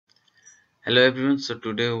Hello everyone. So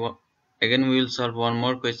today again we will solve one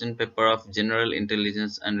more question paper of general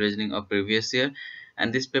intelligence and reasoning of previous year,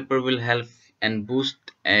 and this paper will help and boost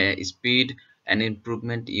speed and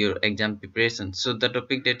improvement your exam preparation. So the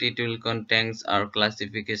topic that it will contains are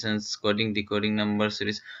classifications, coding, decoding, number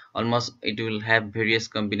series. Almost it will have various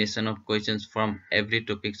combination of questions from every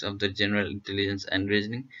topics of the general intelligence and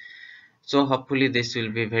reasoning. So hopefully this will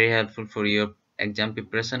be very helpful for your exam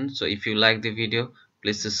preparation. So if you like the video,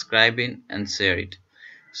 please subscribe in and share it.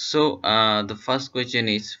 So the first question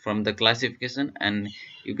is from the classification, and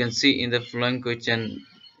you can see in the following question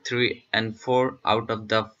 3 and 4 out of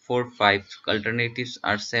the 4 5 alternatives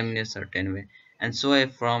are same in a certain way, and so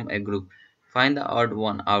from a group find the odd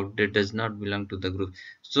one out that does not belong to the group.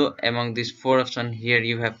 So among these four options, here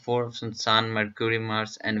you have four options: Sun, Mercury,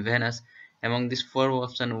 Mars and Venus. Among these four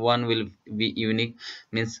options, one will be unique,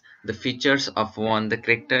 means the features of one, the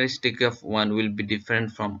characteristic of one will be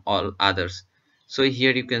different from all others. So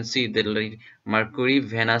here you can see that Mercury,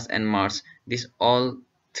 Venus and Mars, these all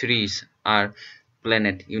three are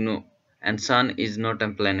planet, and Sun is not a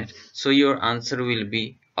planet. So your answer will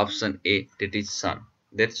be option A, that is Sun.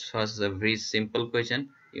 That was a very simple question.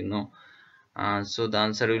 So the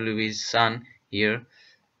answer will be Sun here.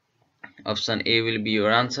 Option A will be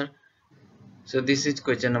your answer. So this is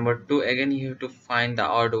question number 2. Again you have to find the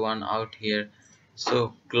odd one out here.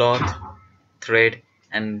 So cloth, thread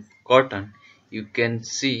and cotton, you can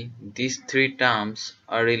see these three terms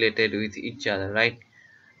are related with each other, right?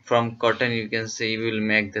 From cotton you can say you will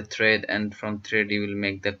make the thread, and from thread you will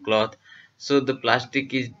make the cloth. So the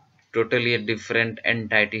plastic is totally a different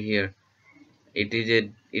entity here. It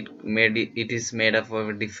is made up of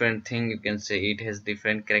a different thing, you can say it has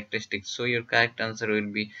different characteristics. So your correct answer will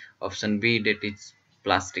be option B, that is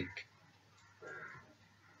plastic.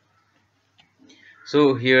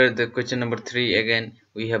 So here the question number 3, again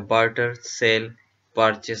we have barter, sell,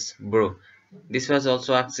 purchase, borrow. This was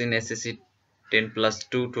also asked in SSC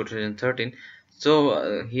 10+2 2013.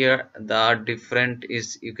 So here the different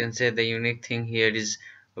is, you can say the unique thing here is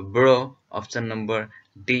borrow, option number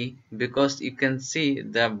D, because you can see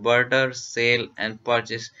the barter, sale and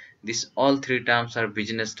purchase, these all three terms are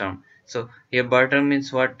business term. So here barter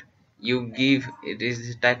means what? You give, it is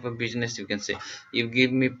a type of business, you can say you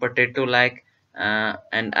give me potato like,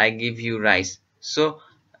 and I give you rice. So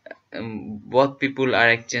both people are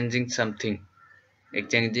exchanging something,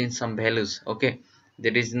 exchanging some values. Okay,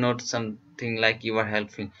 there is not something like you are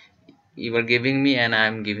helping, you are giving me and I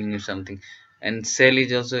am giving you something. And sell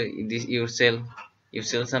is also this, you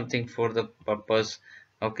sell something for the purpose.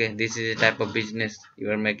 Okay, this is a type of business,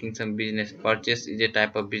 you are making some business. Purchase is a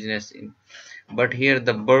type of business but here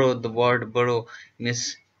the borrow, the word borrow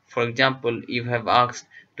means, for example, you have asked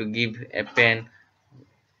to give a pen,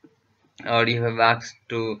 or you have asked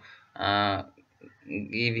to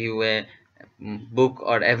give you a book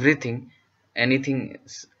or everything, anything,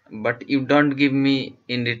 but you don't give me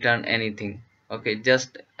in return anything. Okay,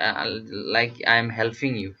 just like I am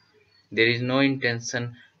helping you, there is no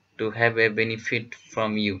intention to have a benefit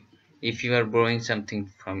from you if you are borrowing something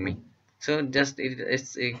from me. So just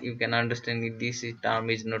you can understand it, this term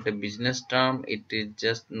is not a business term, it is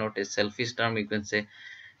just not a selfish term, you can say.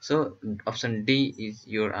 So option D is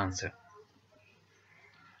your answer.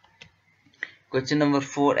 Question number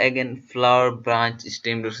 4, again flower, branch,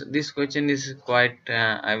 stem, roots. This question is quite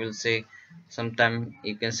I will say sometime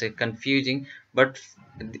you can say confusing, but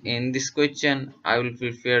in this question I will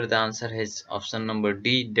prefer the answer as option number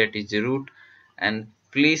D, that is root. And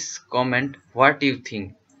please comment what you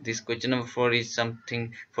think. This question number 4 is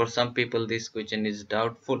something, for some people this question is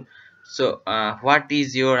doubtful. So what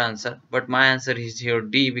is your answer? But my answer is here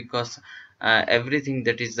D, because everything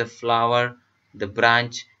that is the flower, the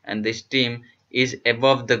branch and the stem is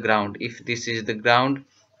above the ground. If this is the ground,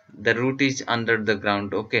 the root is under the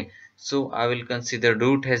ground. Okay, so I will consider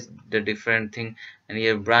root has the different thing, and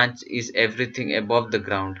here branch is everything above the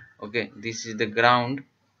ground. Okay, this is the ground.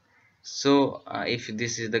 So if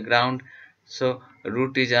this is the ground, so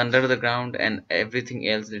root is under the ground, and everything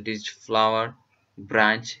else, that is flower,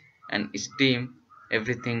 branch and stem,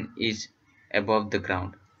 everything is above the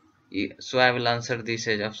ground. So I will answer this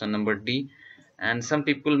as option number D. And some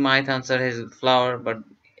people might answer as flower, but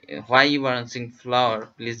why you are answering flower,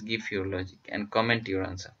 please give your logic and comment your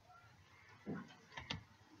answer.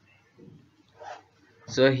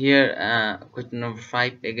 So here question number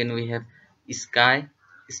 5, again we have sky,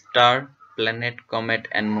 star, planet, comet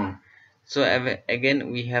and moon. So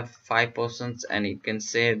again we have 5 options, and you can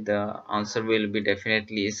say the answer will be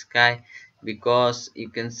definitely sky, because you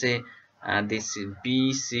can say this is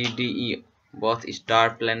B, C, D, E, Both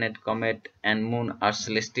star, planet, comet, and moon are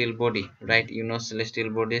celestial body, right? You know celestial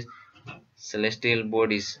bodies. Celestial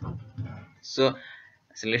bodies. So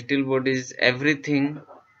celestial bodies, everything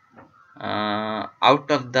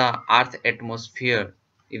out of the Earth atmosphere.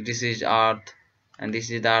 If this is Earth and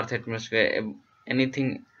this is the Earth atmosphere,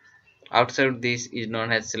 anything outside this is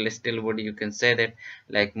known as celestial body. You can say that,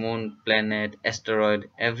 like moon, planet, asteroid,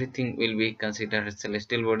 everything will be considered as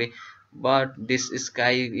celestial body. But this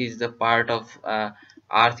sky is the part of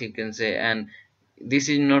Earth, you can say, and this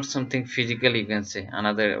is not something physical, you can say.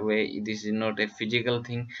 Another way, this is not a physical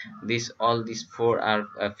thing. This all these four are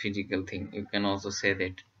a physical thing, you can also say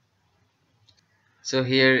that. So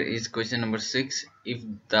here is question number 6. If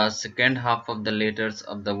the second half of the letters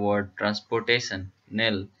of the word transportation,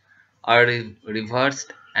 nil, are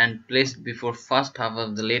reversed and placed before first half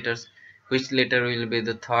of the letters, which letter will be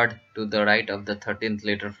the third to the right of the 13th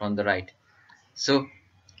letter from the right? So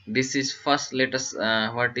this is first letters.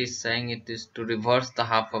 What is saying, it is to reverse the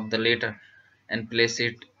half of the letter and place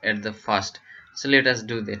it at the first. So let us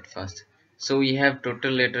do that first. So we have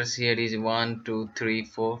total letters here is 1 2 3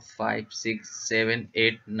 4 5 6 7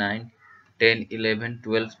 8 9 10 11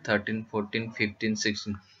 12 13 14 15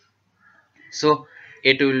 16. So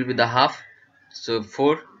 8 will be the half, so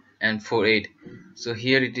 4 and 4 8. So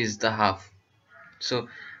here it is the half. So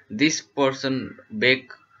this portion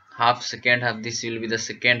back half, second half, this will be the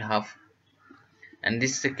second half, and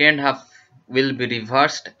this second half will be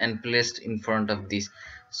reversed and placed in front of this.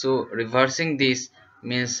 So reversing this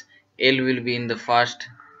means L will be in the first,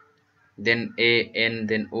 then A, N,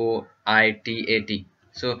 then O, I, T, A, T.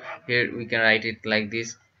 So here we can write it like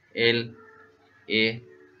this: L, A,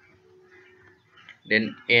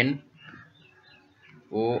 then N,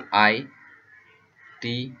 O, I,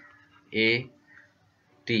 T, A,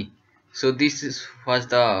 T. So this was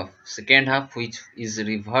the second half, which is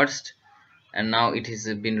reversed, and now it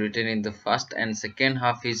has been written in the first, and second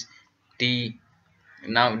half is T.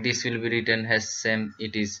 Now this will be written as same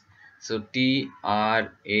it is. So T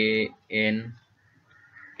R A N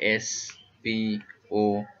S P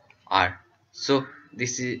O R. So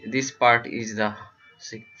this part is the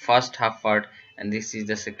first half part, and this is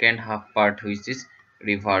the second half part, which is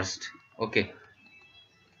reversed. Okay,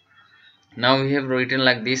 now we have written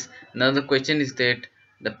like this. Now the question is that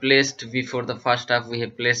the placed before the first half, we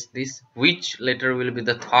have placed this, which letter will be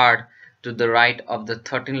the third to the right of the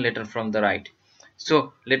 13th letter from the right.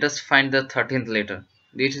 So let us find the 13th letter.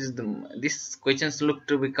 This questions look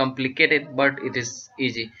to be complicated, but it is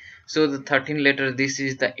easy. So the 13th letter, this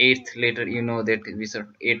is the 8th letter. You know that we said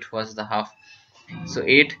 8 was the half, so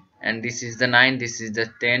 8, and this is the 9, this is the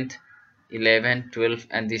 10th, 11, 12,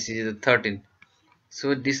 and this is the 13th.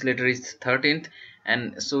 So this letter is 13th,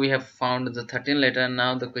 and so we have found the 13th letter.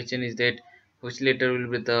 Now the question is that which letter will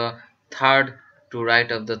be the third to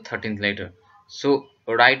right of the 13th letter. So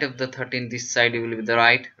right of the 13th, this side will be the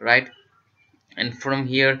right, and from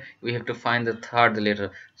here we have to find the third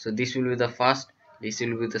letter. So this will be the first, this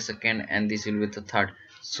will be the second, and this will be the third.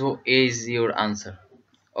 So A is your answer,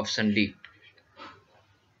 option D.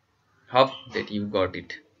 Hope that you got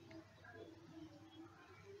it.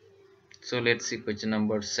 So let's see question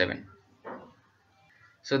number 7.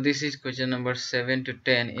 So this is question number 7 to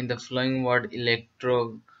 10. In the following word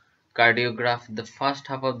electrocardiograph, the first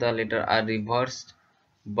half of the letter are reversed,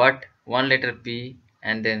 but one letter P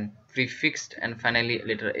and then prefixed, and finally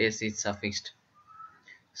letter S is suffixed.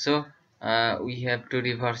 So we have to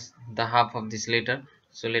reverse the half of this letter.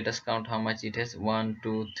 So let us count how much it has. 1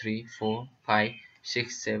 2 3 4 5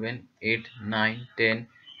 6 7 8 9 10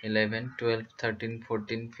 11 12 13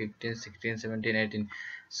 14 15 16 17 18.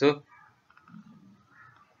 So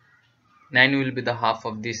 9 will be the half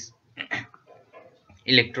of this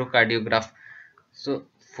electrocardiograph. So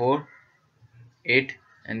 4 8,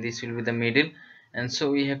 and this will be the middle, and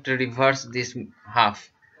so we have to reverse this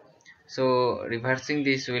half. So reversing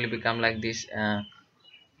this will become like this: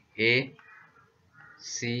 A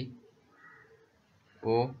C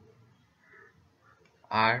O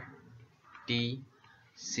R T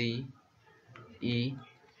C E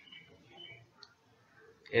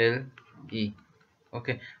L E.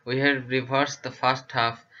 Okay, we have reversed the first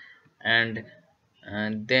half, and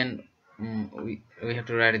then we have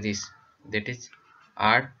to write this, that is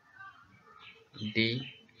R D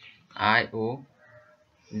I O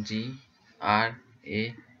G R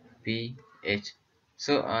A P H.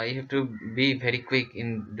 So you have to be very quick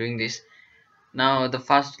in doing this. Now the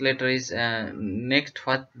first letter is next.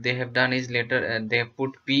 What they have done is letter they have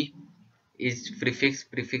put P is prefix.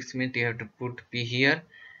 Prefix means you have to put P here,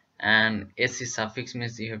 and S is suffix,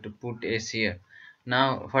 means you have to put S here.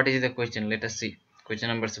 Now what is the question? Let us see question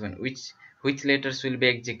number 7. which letters will be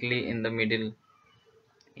exactly in the middle.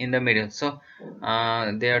 So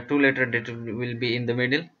there are two letters that will be in the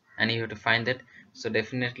middle, and you have to find that. So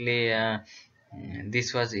definitely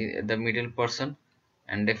this was the middle person,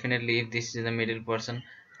 and definitely if this is the middle person,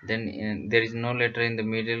 then there is no letter in the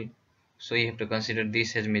middle, so you have to consider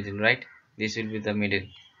this as middle, right? This will be the middle,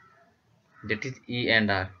 that is E and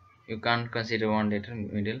R. You can't consider one letter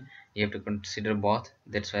middle, you have to consider both.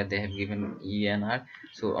 That's why they have given E and R.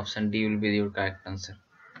 So option D will be your correct answer.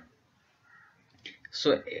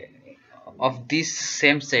 So of this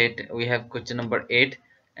same set we have question number 8,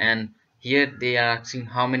 and here they are asking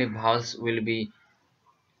how many vowels will be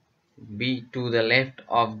to the left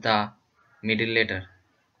of the middle letter.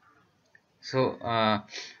 So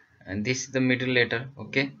and this is the middle letter,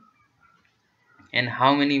 okay, and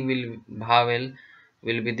how many vowel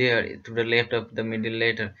will be there to the left of the middle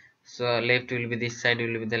letter. So left will be this side,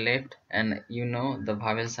 will be the left, and you know the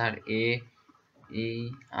vowels are A, E,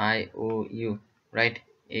 I, O, U, right?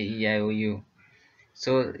 A, E, I, O, U.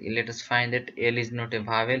 So let us find that L is not a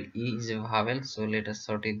vowel, E is a vowel, so let us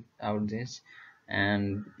sort it out this,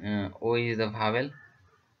 and O is the vowel,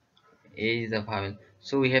 A is the vowel.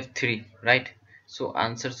 So we have 3, right? So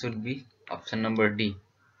answer should be option number D.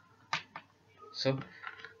 So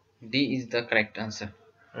D is the correct answer,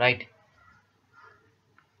 right?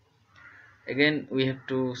 Again we have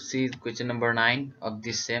to see question number 9 of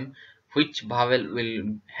this same. Which vowel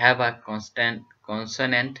will have a constant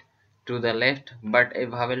consonant to the left but a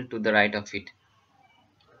vowel to the right of it?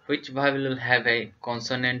 Which vowel will have a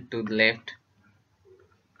consonant to the left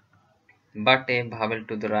but a vowel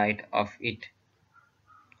to the right of it?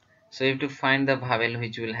 So you have to find the vowel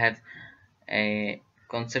which will have a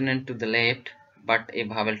consonant to the left but a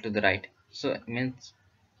vowel to the right. So it means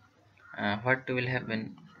what will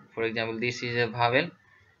happen? For example, this is a vowel,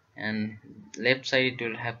 and left side it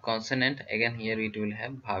will have consonant, again here it will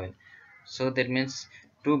have vowel. So that means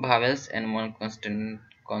two vowels and one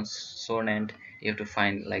consonant you have to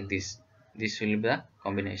find like this. This will be the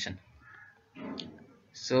combination.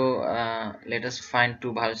 So let us find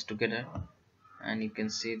two vowels together, and you can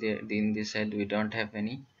see that in this side we don't have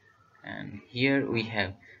any, and here we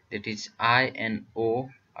have, that is I and O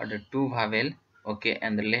are the two vowel, okay,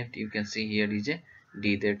 and the left you can see here is a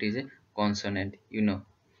D, that is a consonant, you know.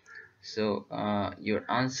 So your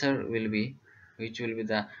answer will be, which will be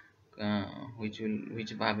the which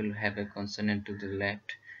vowel will have a consonant to the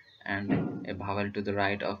left and a vowel to the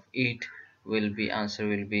right of it, will be answer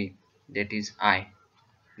will be, that is I,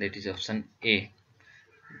 that is option A.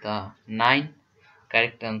 The 9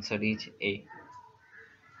 correct answer is A.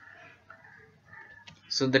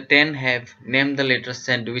 So the 10 have named the letter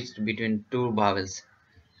sandwiched between two vowels.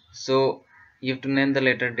 So you have to name the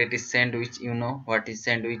letter that is sandwich. You know what is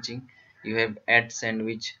sandwiching. You have add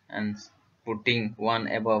sandwich, and putting one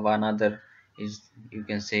above another is, you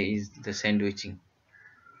can say, is the sandwiching.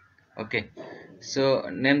 Okay, so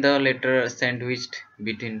name the letter sandwiched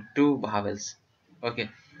between two vowels. Okay,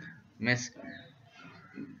 means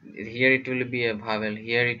here it will be a vowel,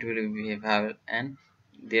 here it will be a vowel, and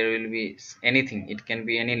there will be anything, it can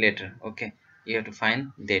be any letter. Okay, you have to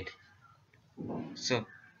find that. So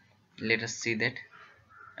let us see that.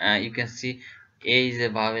 You can see A is a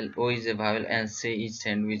vowel, O is a vowel, and C is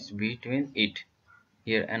sandwiched between it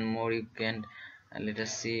here, and more you can let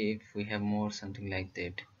us see if we have more something like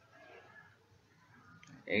that.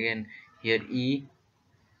 Again here E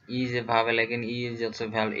is a vowel, again E is also a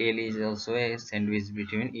vowel, L is also a sandwich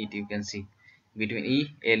between it, you can see between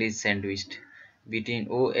E, L is sandwiched, between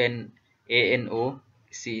O and A and O,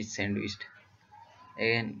 C is sandwiched.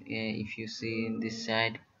 Again if you see in this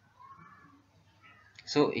side,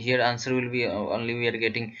 so here answer will be only we are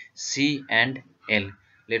getting C and L.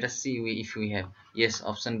 Let us see if we have, yes,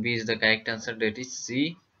 option B is the correct answer, that is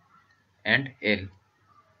C and L.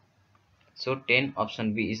 So 10,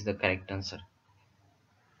 option B is the correct answer.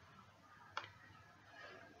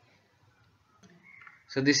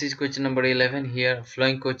 So this is question number 11. Here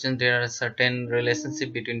flowing questions, there are certain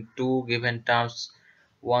relationship between two given terms,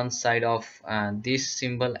 one side of this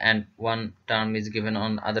symbol and one term is given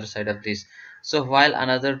on other side of this. So while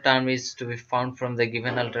another term is to be found from the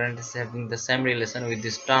given alternatives having the same relation with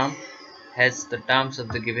this term, has the terms of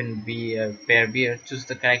the given pair beer, choose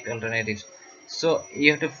the correct alternatives. So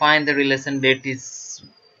you have to find the relation that is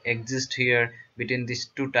exist here between these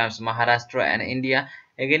two terms, Maharashtra and India.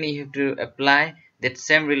 Again you have to apply that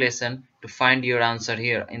same relation to find your answer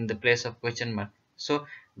here in the place of question mark. So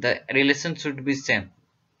the relation should be same.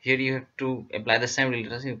 Here you have to apply the same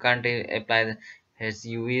relation. You can't apply the as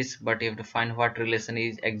you wish, but you have to find what relation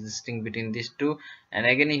is existing between these two, and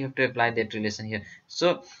again you have to apply that relation here.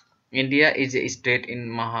 So India is a state in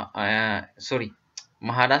Maharashtra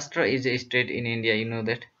is a state in India. You know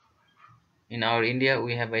that in our India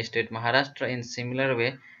we have a state Maharashtra. In similar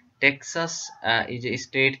way, Texas is a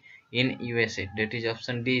state in USA. That is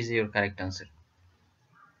option D is your correct answer.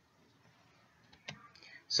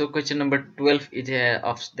 So question number 12 is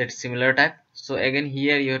of that similar type. So again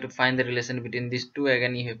here you have to find the relation between these two.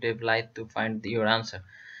 Again you have to apply to find your answer.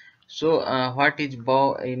 So what is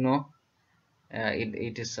bow? You know,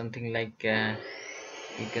 it is something like you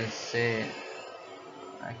can say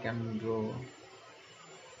I can draw,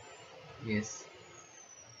 yes,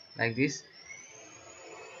 like this,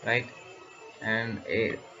 right? And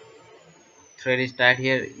a thread is tied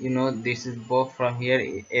here. You know this is bow, from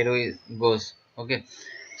here arrow goes. Okay.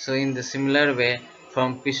 So in the similar way,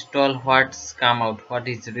 from pistol what's come out, what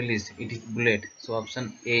is released, it is bullet. So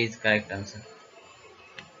option A is correct answer.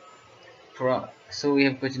 So we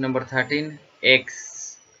have question number 13.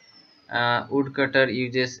 X. Woodcutter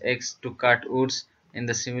uses X to cut woods. In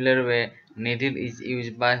the similar way, needle is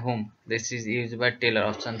used by whom? This is used by tailor.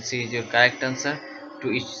 Option C is your correct answer.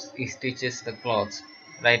 To stitches the clothes,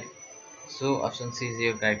 right? So option C is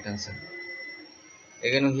your correct answer.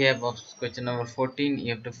 Again we have question number 14.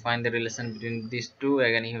 You have to find the relation between these two.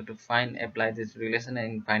 Again you have to find, apply this relation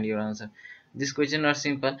and find your answer. This question are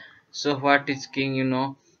simple. So what is king? You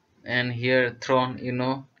know, and here throne. You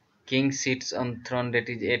know, king sits on throne. That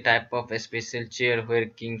is a type of a special chair where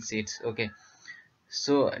king sits. Okay,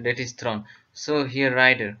 so that is throne. So here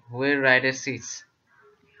rider, where rider sits,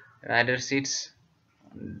 rider sits,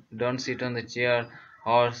 don't sit on the chair,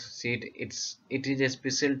 horse seat. It is a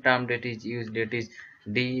special term that is used, that is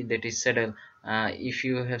D, that is saddle. If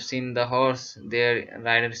you have seen the horse, their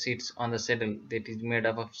rider sits on the saddle that is made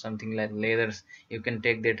up of something like leathers. You can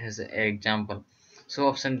take that as an example. So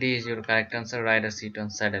option D is your correct answer, rider seat on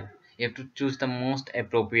saddle. You have to choose the most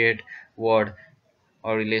appropriate word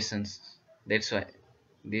or relations. That's why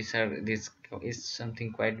this is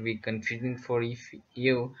something quite big confusing for if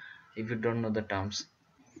you don't know the terms.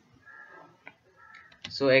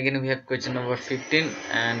 So again we have question number 15,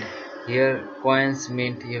 and here coins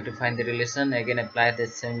mint. You have to find the relation. Again apply the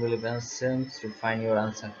same relations to find your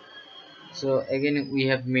answer. So again we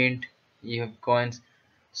have mint, you have coins.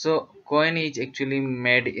 So coin is actually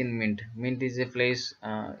made in mint. Mint is a place,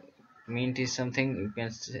 mint is something you can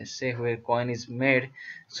say where coin is made.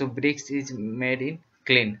 So bricks is made in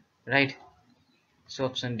clean, right? So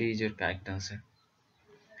option D is your correct answer.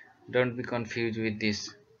 Don't be confused with this.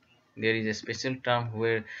 There is a special term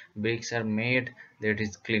where bricks are made that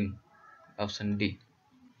is clean. Option D.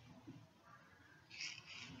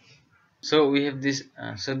 So we have this.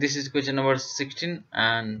 So this is question number 16,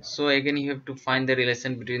 and so again you have to find the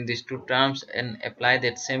relation between these two terms and apply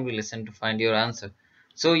that same relation to find your answer.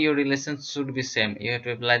 So your relation should be same. You have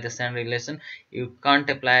to apply the same relation. You can't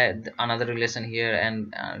apply another relation here,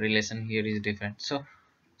 and relation here is different. So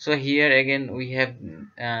here again we have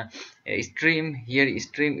a stream. Here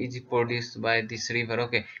stream is produced by this river.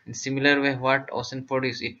 Okay, in similar way, what ocean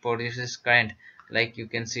produce, it produces current, like you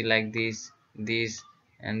can see like this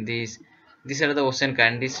and these are the ocean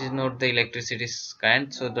current. This is not the electricity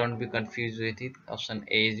current, so don't be confused with it. Option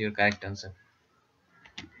A is your correct answer.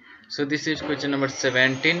 So this is question number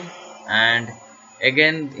 17, and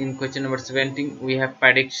again in question number 17 we have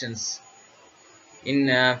predictions.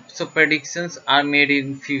 In so predictions are made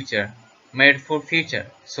in future, made for future.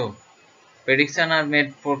 So prediction are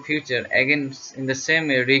made for future. Again in the same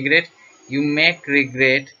way, regret, you make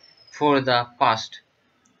regret for the past,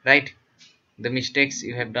 right? The mistakes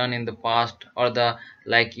you have done in the past, or the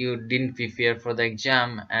like you didn't prepare for the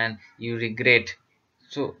exam and you regret.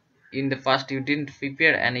 So in the past you didn't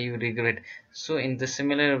prepare and you regret. So in the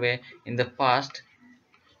similar way, in the past,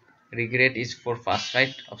 regret is for past,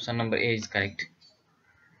 right? Option number A is correct.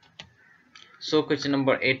 So question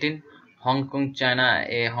number 18. Hong Kong, China.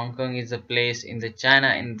 Hong Kong is a place in the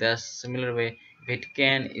China. In the similar way,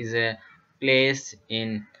 Vatican is a place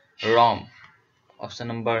in Rome. Option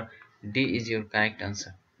number D is your correct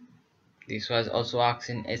answer. This was also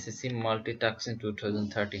asked in SSC multi-task in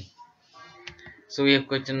 2013. So we have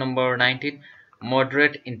question number 19.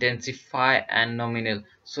 Moderate, intensify and nominal.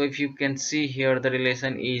 So if you can see here, the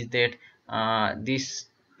relation is that these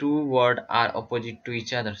two words are opposite to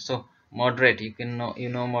each other. So moderate, you can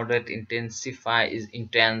know, moderate. Intensify is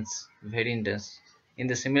intense, very intense. In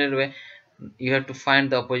the similar way, you have to find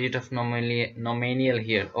the opposite of nominal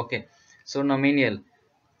here. Okay, so nominal,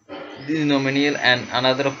 this is nominal, and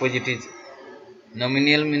another opposite is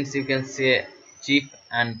nominal, means you can say cheap,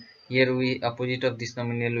 and here we opposite of this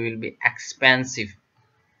nominal will be expensive.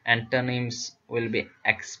 Antonyms will be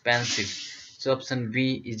expensive. So option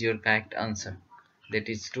B is your correct answer. That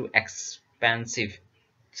is too expensive.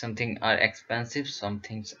 Some things are expensive, some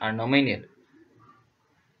things are nominal.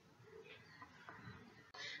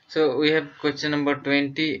 So we have question number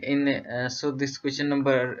 20 in so this question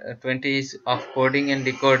number 20 is of coding and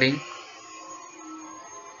decoding.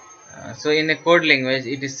 So in a code language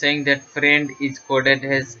it is saying that friend is coded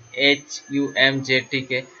as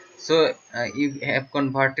HUMJTK. So you have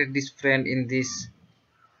converted this friend in this,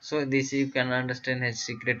 so this you can understand as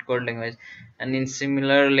secret code language, and in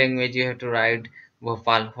similar language you have to write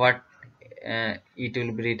Bhopal, what it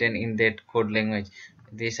will be written in that code language.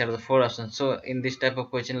 These are the four options. So in this type of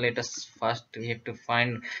question, let us first we have to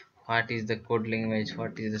find what is the code language,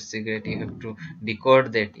 what is the secret, you have to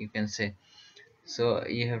decode that, you can say. So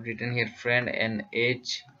you have written here friend and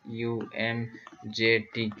HUMJTK,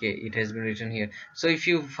 it has been written here. So if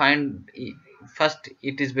you find first,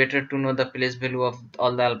 it is better to know the place value of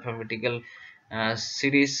all the alphabetical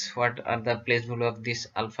series, what are the place value of these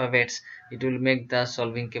alphabets. It will make the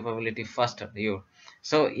solving capability faster.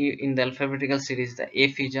 So in the alphabetical series the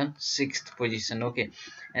F is on 6th position, okay,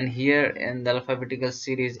 and here in the alphabetical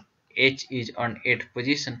series H is on 8th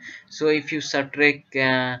position. So if you subtract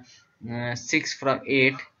 6 from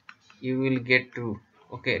 8, you will get 2,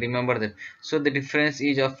 okay, remember that. So the difference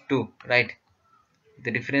is of 2, right? The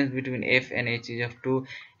difference between F and H is of 2.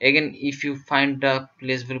 Again, if you find the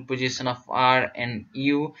placable position of R and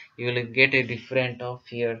U, you will get a difference of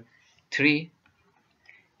here 3.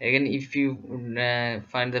 Again, if you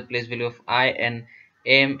find the place value of I and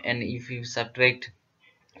M, and if you subtract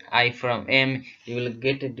I from M, you will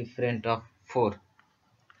get a difference of 4.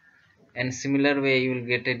 And similar way you will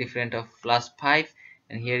get a difference of plus 5,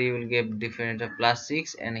 and here you will get difference of plus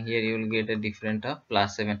 6, and here you will get a difference of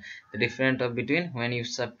plus 7. The difference of between, when you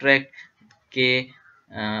subtract k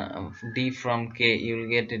d from k, you will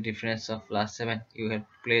get a difference of plus 7. You have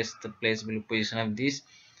placed the place value position of this,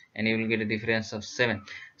 and you will get a difference of 7.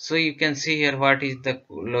 So you can see here what is the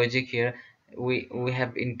logic here. We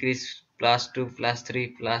have increased plus 2 plus 3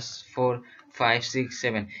 plus 4 5 6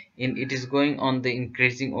 7, in it is going on the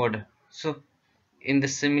increasing order. So in the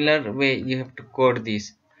similar way you have to code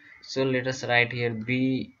this. So let us write here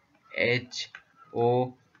BHOPAL,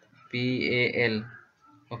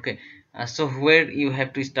 okay. So where you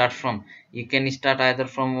have to start from, you can start either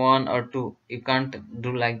from 1 or 2, you can't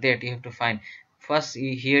do like that, you have to find first.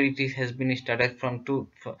 Here it is has been started from 2.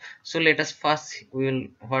 So let us first, we will,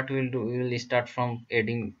 what we will do, we will start from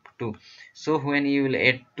adding 2. So when you will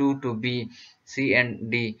add 2 to B, C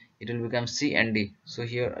and D, it will become C and D. So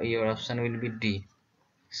here your option will be D.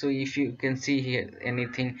 So if you can see here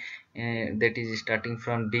anything that is starting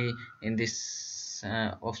from D in this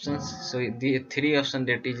options, so the 3 option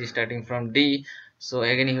that is starting from D, so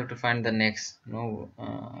again you have to find the next. No,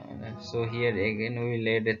 so here again we will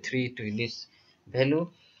add a 3 to this value,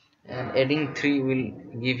 and adding 3 will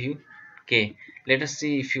give you K. Let us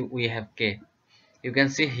see if we have K. You can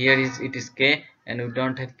see here is it is K, and we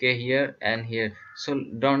don't have K here and here. So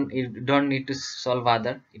you don't need to solve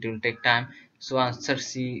other, it will take time. So answer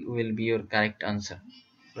C will be your correct answer,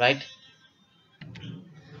 right?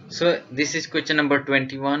 So this is question number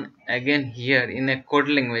 21. Again here in a code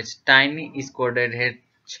language, tiny is coded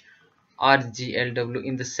RGLW.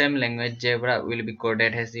 In the same language, zebra will be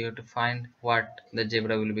coded as. You have to find what the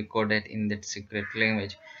zebra will be coded in that secret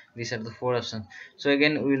language. These are the 4 options. So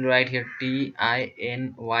again we will write here TINY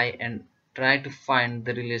and try to find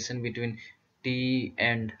the relation between T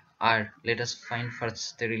and R. Let us find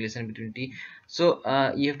first the relation between T. So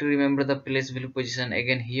you have to remember the place value position.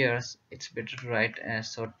 Again here it's better to write a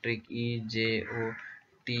short trick EJOTY.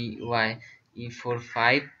 E for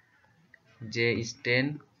 5, J is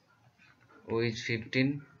 10, O is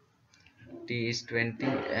 15, T is 20,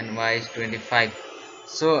 and Y is 25.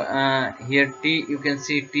 So here T, you can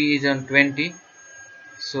see T is on 20.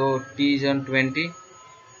 So T is on 20,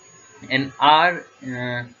 and R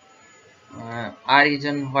is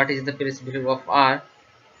on, what is the place value of R?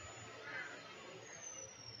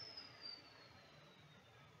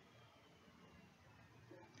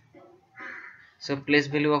 So place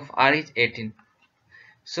value of R is 18.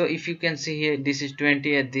 So if you can see here, this is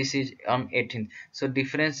 20 and this is on 18, so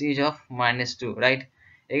difference is of -2, right?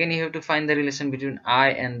 Again you have to find the relation between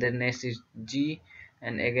I, and the next is G,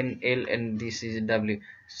 and again L, and this is W.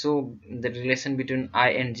 So the relation between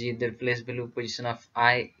I and G, the place value position of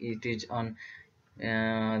I, it is on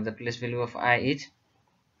the place value of I is,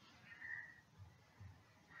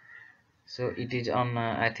 so it is on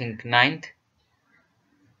I think 9th.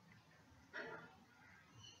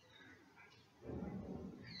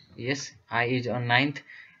 Yes, I is on 9th,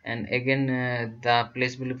 and again the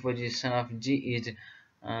place value position of G is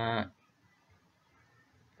uh,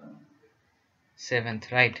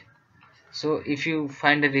 7th, right? So if you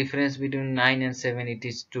find the difference between 9 and 7, it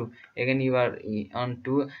is 2. Again you are on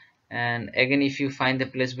 2, and again if you find the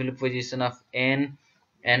place value position of N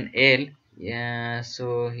and L, yeah,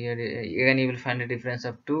 so here again you will find the difference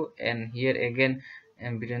of 2, and here again,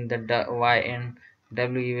 and between the Y and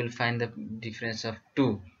W you will find the difference of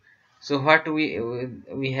 2. So what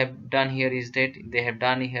we have done here is that they have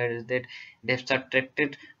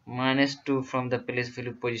subtracted -2 from the place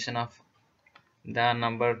value position of the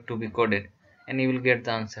number to be coded, and you will get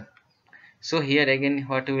the answer. So here again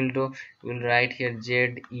what we will do, we will write here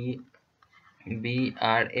ZEBRA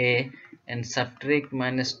and subtract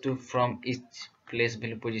 -2 from each place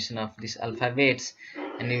value position of these alphabets,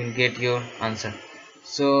 and you will get your answer.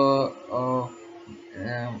 So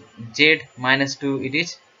Z -2, it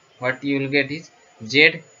is what you will get is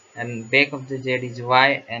Z, and back of the Z is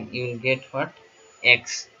Y, and you will get what,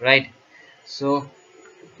 X, right? So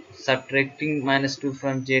subtracting -2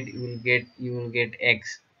 from Z, you will get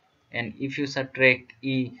X, and if you subtract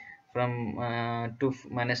E from 2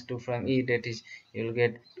 -2 from E, that is you will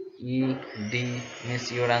get ED,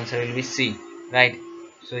 means your answer will be C, right?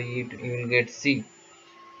 So you will get C.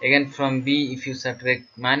 Again from B, if you subtract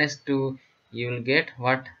 -2, you will get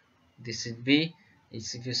what, this is B.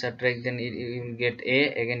 If you subtract, then you will get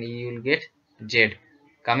A. Again you will get Z.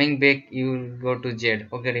 Coming back, you will go to Z.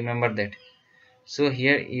 Okay, remember that. So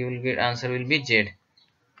here you will get answer will be Z.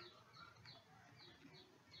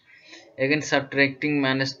 Again subtracting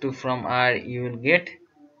 -2 from R, you will get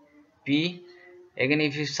P. Again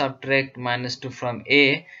if you subtract -2 from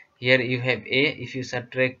A, here you have A. If you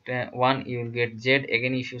subtract 1, you will get Z.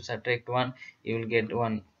 Again if you subtract 1, you will get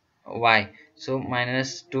 1 Y. So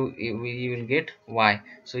 -2, you will get Y.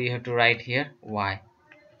 So you have to write here Y.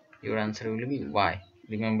 Your answer will be Y.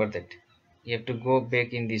 Remember that. You have to go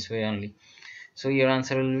back in this way only. So your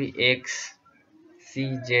answer will be X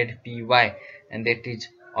CZPY, and that is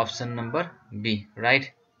option number B,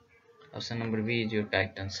 right? Option number B is your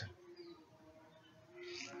correct answer.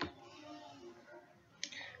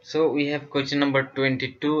 So we have question number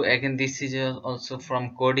 22. Again this is also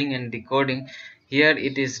from coding and decoding. Here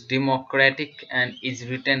it is democratic and is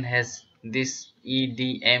written as this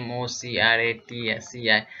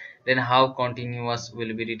EDMOCRATCI. Then how continuous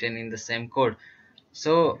will be written in the same code?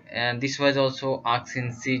 So this was also asked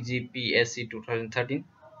in CGPSC 2013.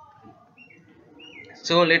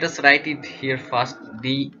 So let us write it here first.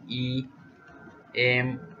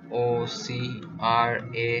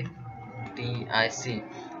 DEMOCRATIC,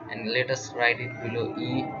 and let us write it below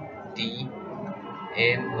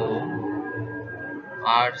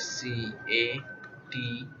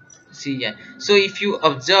EDMORCATCI. So if you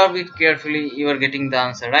observe it carefully, you are getting the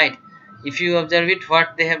answer, right? If you observe it,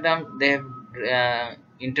 what they have done, they have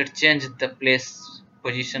interchanged the place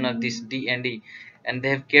position of this D and E, and they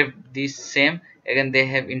have kept this same. Again they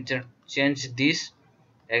have interchanged this,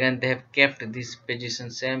 again they have kept this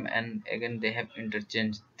position same, and again they have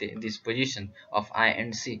interchanged this position of I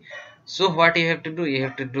and C. So what you have to do, you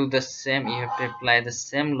have to do the same, you have to apply the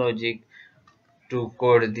same logic to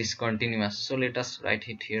code this continuous. So let us write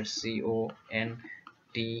it here, CONTINUOUS,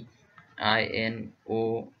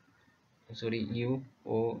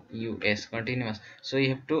 continuous. So you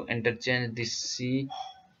have to interchange this C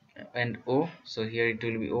and O. So here it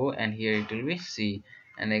will be O, and here it will be C,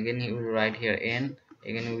 and again you will write here N.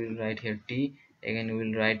 Again we will write here T. Again we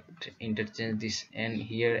will write interchange this N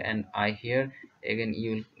here and I here. Again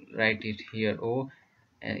you will write it here O,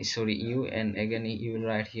 and sorry U, and again you will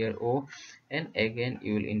write here O, and again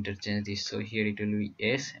you will interchange this. So here it will be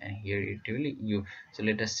S, and here it will be U. So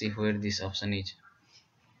let us see where this option is,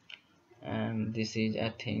 and this is I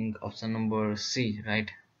think option number C,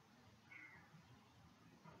 right?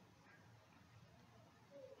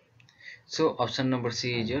 So option number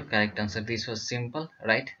C is your correct answer. This was simple,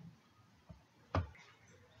 right?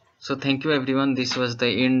 So thank you everyone. This was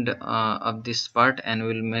the end of this part, and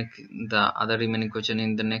we'll make the other remaining question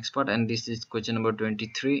in the next part. And this is question number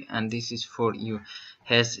 23, and this is for you.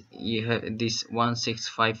 Has you have this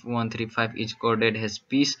 165135 is coded as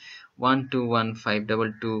peace.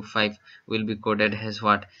 1215225 will be coded as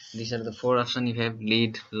what? These are the four options you have: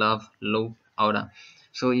 lead, love, love, aura.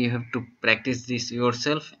 So you have to practice this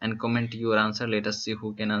yourself and comment your answer. Let us see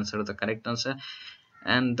who can answer the correct answer,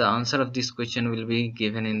 and the answer of this question will be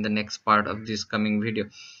given in the next part of this coming video.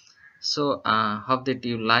 So hope that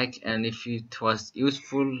you like, and if it was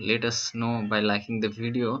useful, let us know by liking the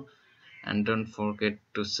video, and don't forget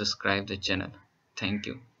to subscribe the channel. Thank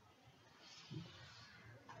you.